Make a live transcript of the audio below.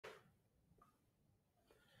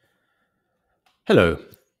Hello.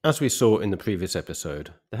 As we saw in the previous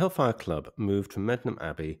episode, the Hellfire Club moved from Medmenham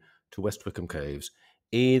Abbey to West Wycombe Caves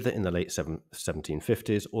either in the late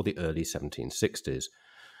 1750s or the early 1760s.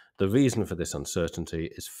 The reason for this uncertainty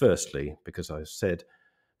is firstly because I've said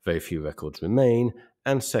very few records remain,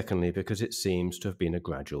 and secondly because it seems to have been a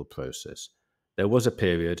gradual process. There was a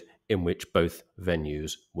period in which both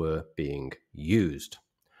venues were being used.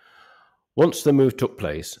 Once the move took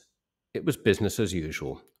place, it was business as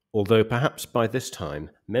usual, although perhaps by this time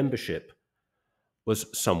membership was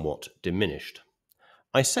somewhat diminished.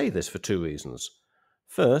 I say this for two reasons.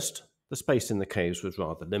 First, the space in the caves was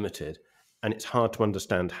rather limited, and it's hard to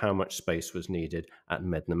understand how much space was needed at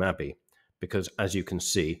Medmenham Abbey, because as you can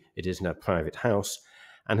see, it is now a private house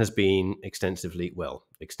and has been extensively,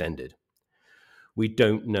 extended. We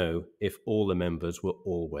don't know if all the members were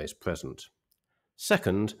always present.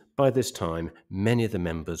 Second, by this time, many of the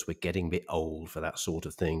members were getting a bit old for that sort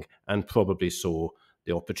of thing and probably saw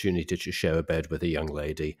the opportunity to share a bed with a young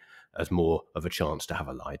lady as more of a chance to have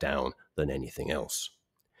a lie down than anything else.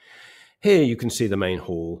 Here you can see the main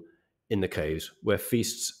hall in the caves where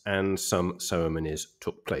feasts and some ceremonies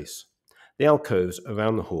took place. The alcoves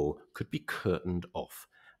around the hall could be curtained off,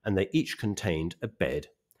 and they each contained a bed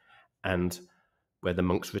and where the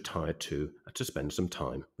monks retired to spend some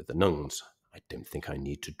time with the nuns. I don't think I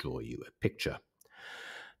need to draw you a picture.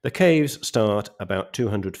 The caves start about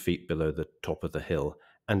 200 feet below the top of the hill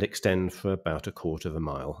and extend for about a quarter of a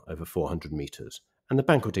mile, over 400 metres, and the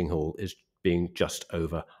banqueting hall is being just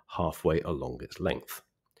over halfway along its length.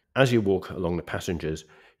 As you walk along the passages,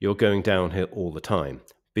 you're going downhill all the time.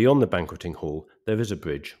 Beyond the banqueting hall, there is a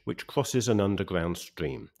bridge which crosses an underground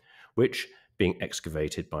stream, which, being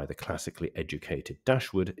excavated by the classically educated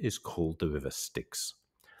Dashwood, is called the River Styx.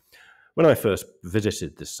 When I first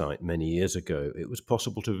visited this site many years ago, it was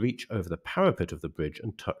possible to reach over the parapet of the bridge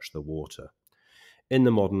and touch the water. In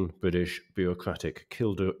the modern British bureaucratic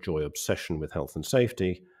killjoy obsession with health and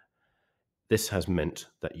safety, this has meant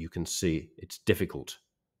that you can see it's difficult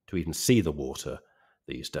to even see the water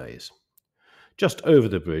these days. Just over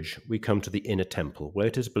the bridge, we come to the inner temple, where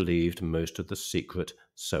it is believed most of the secret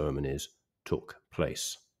ceremonies took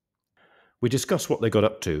place. We discussed what they got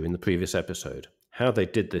up to in the previous episode. How they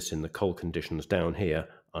did this in the cold conditions down here,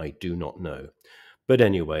 I do not know. But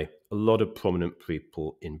anyway, a lot of prominent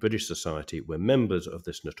people in British society were members of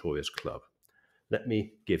this notorious club. Let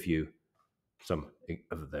me give you some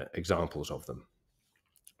of the examples of them.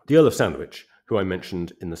 The Earl of Sandwich, who I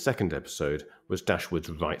mentioned in the second episode, was Dashwood's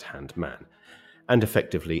right-hand man and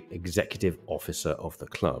effectively executive officer of the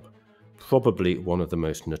club, probably one of the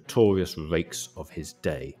most notorious rakes of his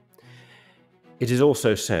day. It is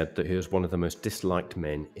also said that he was one of the most disliked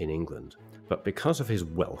men in England, but because of his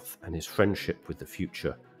wealth and his friendship with the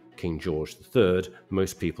future King George III,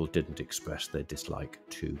 most people didn't express their dislike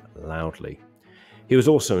too loudly. He was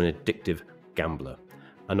also an addictive gambler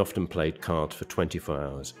and often played cards for 24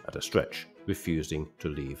 hours at a stretch, refusing to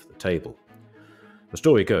leave the table. The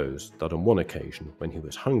story goes that on one occasion, when he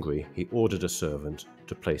was hungry, he ordered a servant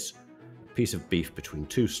to place piece of beef between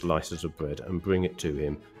two slices of bread and bring it to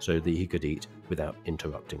him so that he could eat without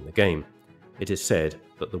interrupting the game. It is said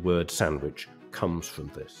that the word sandwich comes from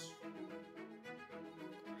this.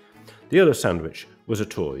 The Earl of Sandwich was a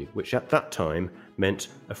Tory, which at that time meant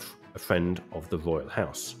a friend of the royal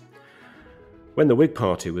house. When the Whig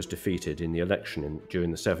Party was defeated in the election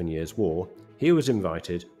during the 7 Years' War, he was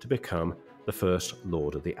invited to become the First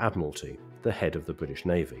Lord of the Admiralty, the head of the British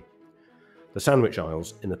Navy. The Sandwich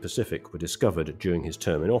Isles in the Pacific were discovered during his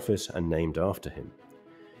term in office and named after him.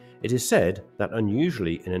 It is said that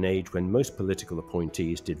unusually in an age when most political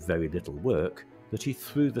appointees did very little work, that he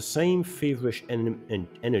threw the same feverish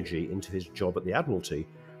energy into his job at the Admiralty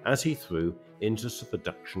as he threw into the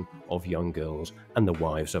seduction of young girls and the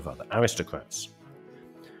wives of other aristocrats,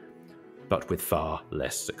 but with far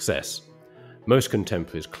less success. Most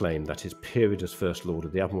contemporaries claim that his period as First Lord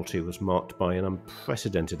of the Admiralty was marked by an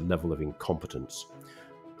unprecedented level of incompetence.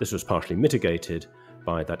 This was partially mitigated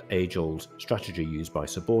by that age-old strategy used by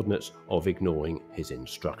subordinates of ignoring his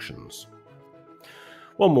instructions.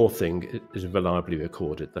 One more thing is reliably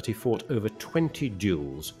recorded, that he fought over 20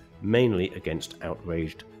 duels, mainly against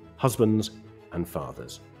outraged husbands and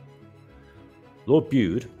fathers. Lord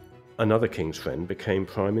Bude, another king's friend, became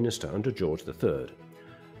Prime Minister under George III.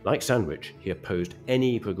 Like Sandwich, he opposed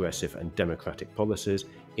any progressive and democratic policies,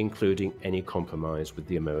 including any compromise with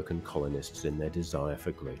the American colonists in their desire for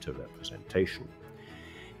greater representation.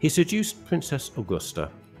 He seduced Princess Augusta,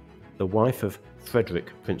 the wife of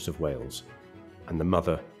Frederick, Prince of Wales, and the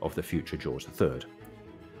mother of the future George III.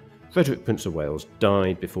 Frederick, Prince of Wales,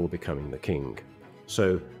 died before becoming the king,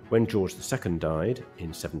 so When George II died in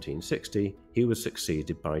 1760, he was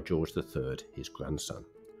succeeded by George III, his grandson.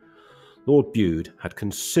 Lord Bude had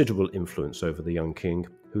considerable influence over the young king,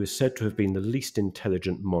 who is said to have been the least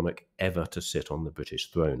intelligent monarch ever to sit on the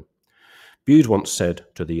British throne. Bude once said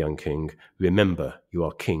to the young king, "Remember, you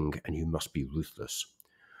are king and you must be ruthless."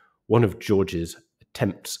 One of George's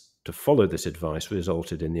attempts to follow this advice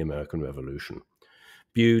resulted in the American Revolution.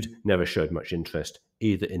 Bude never showed much interest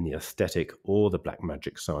either in the aesthetic or the black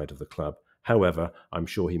magic side of the club. However, I'm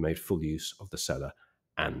sure he made full use of the cellar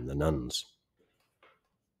and the nuns.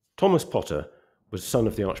 Thomas Potter was son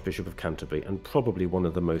of the Archbishop of Canterbury and probably one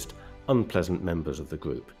of the most unpleasant members of the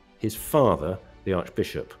group. His father, the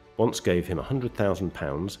Archbishop, once gave him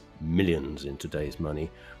 £100,000, millions in today's money,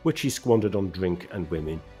 which he squandered on drink and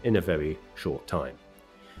women in a very short time.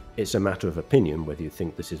 It's a matter of opinion whether you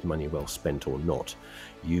think this is money well spent or not.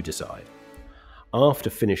 You decide. After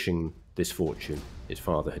finishing this fortune his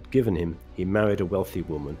father had given him, he married a wealthy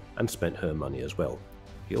woman and spent her money as well.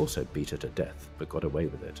 He also beat her to death, but got away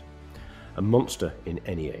with it. A monster in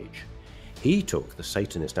any age. He took the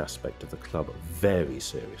Satanist aspect of the club very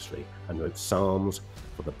seriously and wrote psalms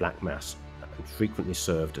for the Black Mass and frequently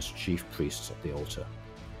served as chief priest at the altar.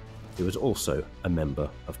 He was also a member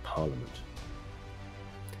of Parliament.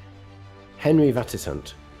 Henry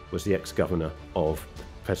Vatisant was the ex-governor of the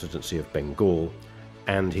Presidency of Bengal,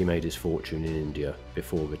 and he made his fortune in India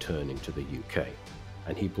before returning to the UK.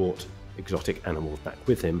 And he brought exotic animals back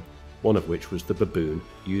with him, one of which was the baboon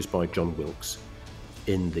used by John Wilkes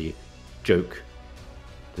in the joke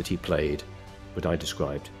that he played, that I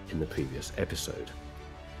described in the previous episode.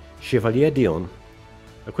 Chevalier Dion.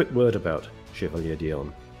 A quick word about Chevalier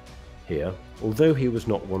Dion here. Although he was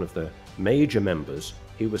not one of the major members,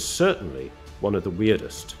 he was certainly one of the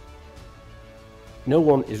weirdest. No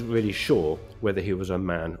one is really sure whether he was a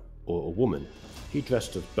man or a woman. He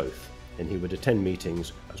dressed as both, and he would attend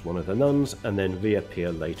meetings as one of the nuns and then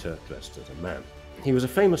reappear later dressed as a man. He was a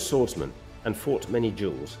famous swordsman and fought many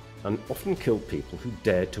duels, and often killed people who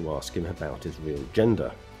dared to ask him about his real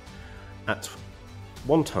gender. At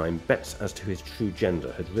one time, bets as to his true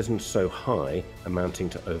gender had risen so high, amounting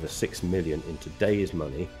to over 6 million in today's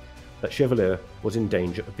money, that Chevalier was in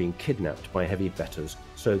danger of being kidnapped by heavy bettors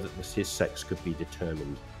so that his sex could be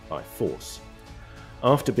determined by force.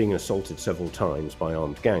 After being assaulted several times by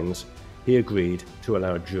armed gangs, he agreed to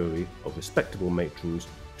allow a jury of respectable matrons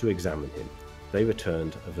to examine him. They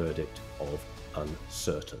returned a verdict of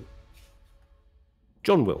uncertain.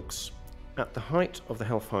 John Wilkes. At the height of the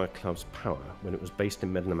Hellfire Club's power, when it was based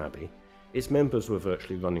in Medmenham Abbey, its members were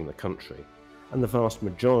virtually running the country, and the vast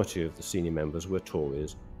majority of the senior members were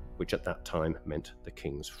Tories, which at that time meant the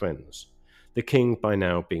King's friends. The King by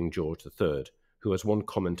now being George III, who, as one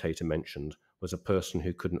commentator mentioned, was a person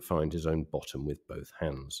who couldn't find his own bottom with both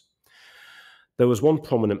hands. There was one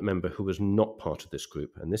prominent member who was not part of this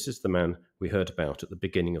group, and this is the man we heard about at the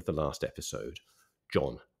beginning of the last episode,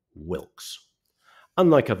 John Wilkes.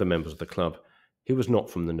 Unlike other members of the club, he was not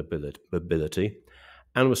from the nobility,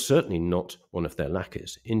 and was certainly not one of their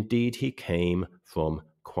lackeys. Indeed, he came from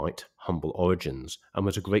quite humble origins and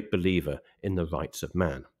was a great believer in the rights of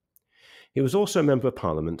man. He was also a member of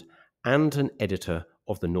Parliament and an editor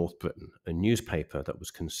of the North Briton, a newspaper that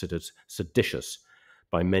was considered seditious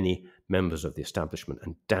by many members of the establishment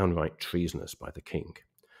and downright treasonous by the king.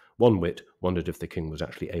 One wit wondered if the king was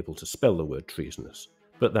actually able to spell the word treasonous,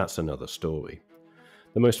 but that's another story.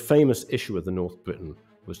 The most famous issue of the North Briton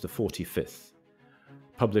was the 45th,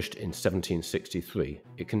 published in 1763.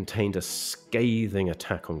 It contained a scathing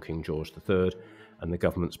attack on King George III and the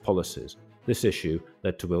government's policies. This issue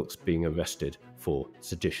led to Wilkes being arrested for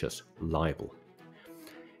seditious libel.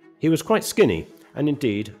 He was quite skinny, and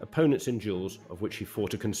indeed, opponents in duels, of which he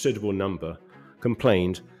fought a considerable number,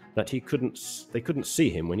 complained that they couldn't see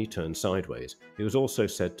him when he turned sideways. He was also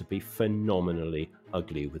said to be phenomenally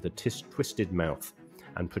ugly, with a twisted mouth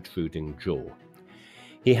and protruding jaw.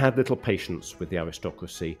 He had little patience with the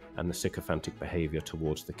aristocracy and the sycophantic behaviour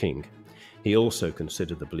towards the king. He also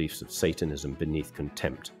considered the beliefs of Satanism beneath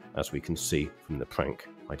contempt, as we can see from the prank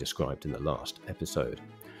I described in the last episode.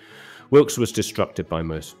 Wilkes was distrusted by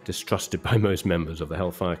most members of the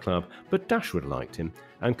Hellfire Club, but Dashwood liked him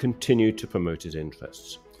and continued to promote his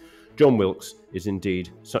interests. John Wilkes is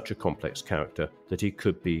indeed such a complex character that he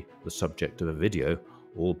could be the subject of a video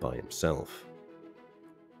all by himself.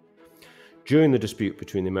 During the dispute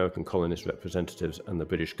between the American colonist representatives and the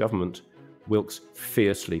British government, Wilkes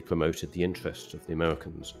fiercely promoted the interests of the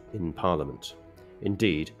Americans in Parliament.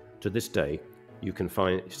 Indeed, to this day, you can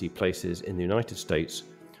see places in the United States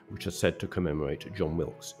which are said to commemorate John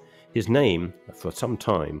Wilkes. His name, for some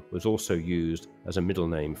time, was also used as a middle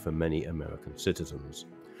name for many American citizens.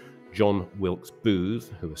 John Wilkes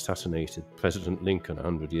Booth, who assassinated President Lincoln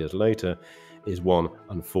 100 years later, is one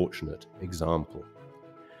unfortunate example.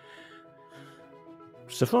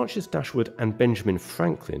 Sir Francis Dashwood and Benjamin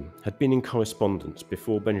Franklin had been in correspondence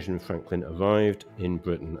before Benjamin Franklin arrived in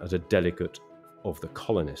Britain as a delegate of the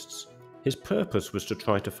colonists. His purpose was to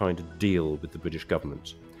try to find a deal with the British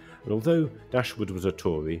government, and although Dashwood was a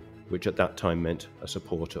Tory, which at that time meant a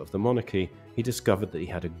supporter of the monarchy, he discovered that he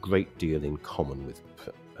had a great deal in common with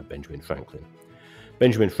Benjamin Franklin.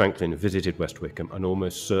 Benjamin Franklin visited West Wycombe and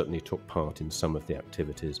almost certainly took part in some of the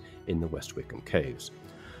activities in the West Wycombe Caves.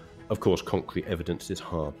 Of course, concrete evidence is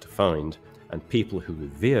hard to find, and people who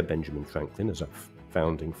revere Benjamin Franklin as a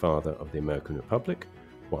founding father of the American Republic,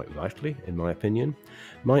 quite rightly, in my opinion,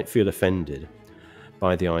 might feel offended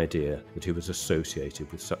by the idea that he was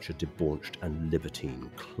associated with such a debauched and libertine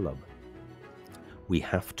club. We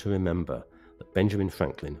have to remember that Benjamin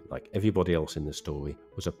Franklin, like everybody else in this story,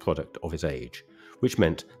 was a product of his age, which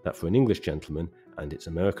meant that for an English gentleman and its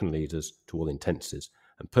American leaders, to all intents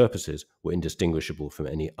and purposes, were indistinguishable from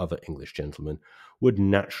any other English gentleman, would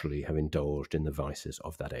naturally have indulged in the vices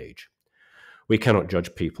of that age. We cannot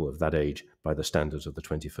judge people of that age by the standards of the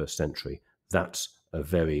 21st century. That's a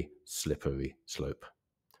very slippery slope.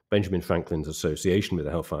 Benjamin Franklin's association with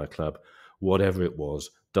the Hellfire Club, whatever it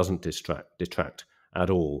was, doesn't detract at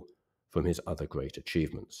all from his other great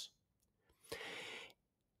achievements.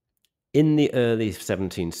 In the early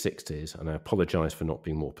 1760s, and I apologise for not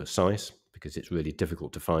being more precise, because it's really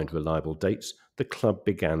difficult to find reliable dates, the club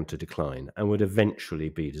began to decline and would eventually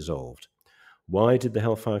be dissolved. Why did the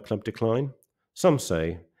Hellfire Club decline? Some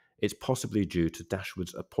say it's possibly due to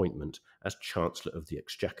Dashwood's appointment as Chancellor of the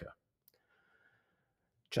Exchequer.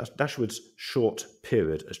 Dashwood's short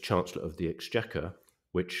period as Chancellor of the Exchequer,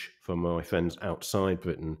 which, for my friends outside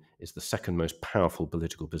Britain, is the second most powerful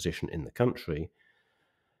political position in the country.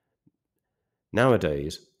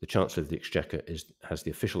 Nowadays, the Chancellor of the Exchequer has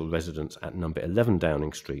the official residence at number 11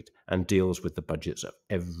 Downing Street and deals with the budgets of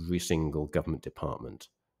every single government department.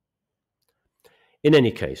 In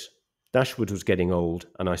any case, Dashwood was getting old,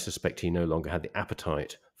 and I suspect he no longer had the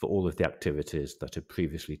appetite for all of the activities that had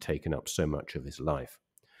previously taken up so much of his life.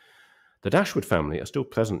 The Dashwood family are still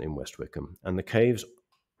present in West Wycombe, and the caves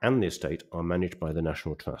and the estate are managed by the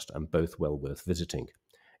National Trust and both well worth visiting.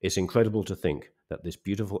 It's incredible to think that this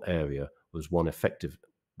beautiful area was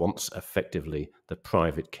once effectively the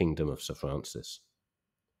private kingdom of Sir Francis.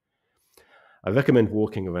 I recommend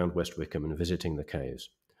walking around West Wycombe and visiting the caves,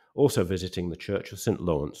 also visiting the Church of St.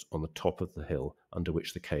 Lawrence on the top of the hill under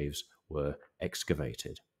which the caves were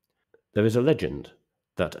excavated. There is a legend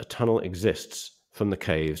that a tunnel exists from the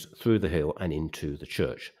caves through the hill and into the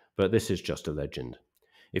church, but this is just a legend.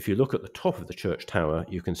 If you look at the top of the church tower,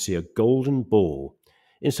 you can see a golden ball.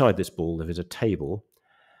 Inside this ball there is a table,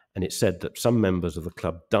 and it's said that some members of the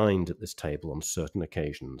club dined at this table on certain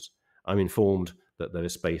occasions. I'm informed that there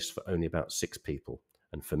is space for only about 6 people,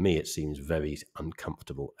 and for me it seems very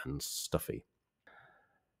uncomfortable and stuffy.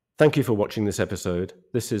 Thank you for watching this episode.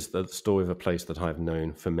 This is the story of a place that I've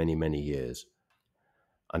known for many, many years,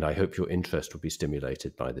 and I hope your interest will be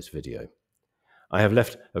stimulated by this video. I have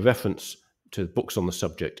left a reference to books on the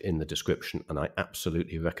subject in the description, and I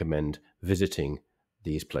absolutely recommend visiting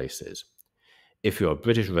these places. If you're a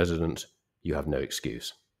British resident, you have no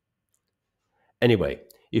excuse. Anyway,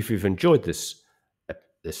 if you've enjoyed this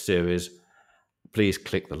series, please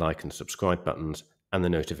click the like and subscribe buttons and the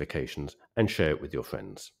notifications and share it with your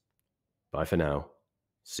friends. Bye for now.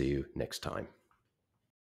 See you next time.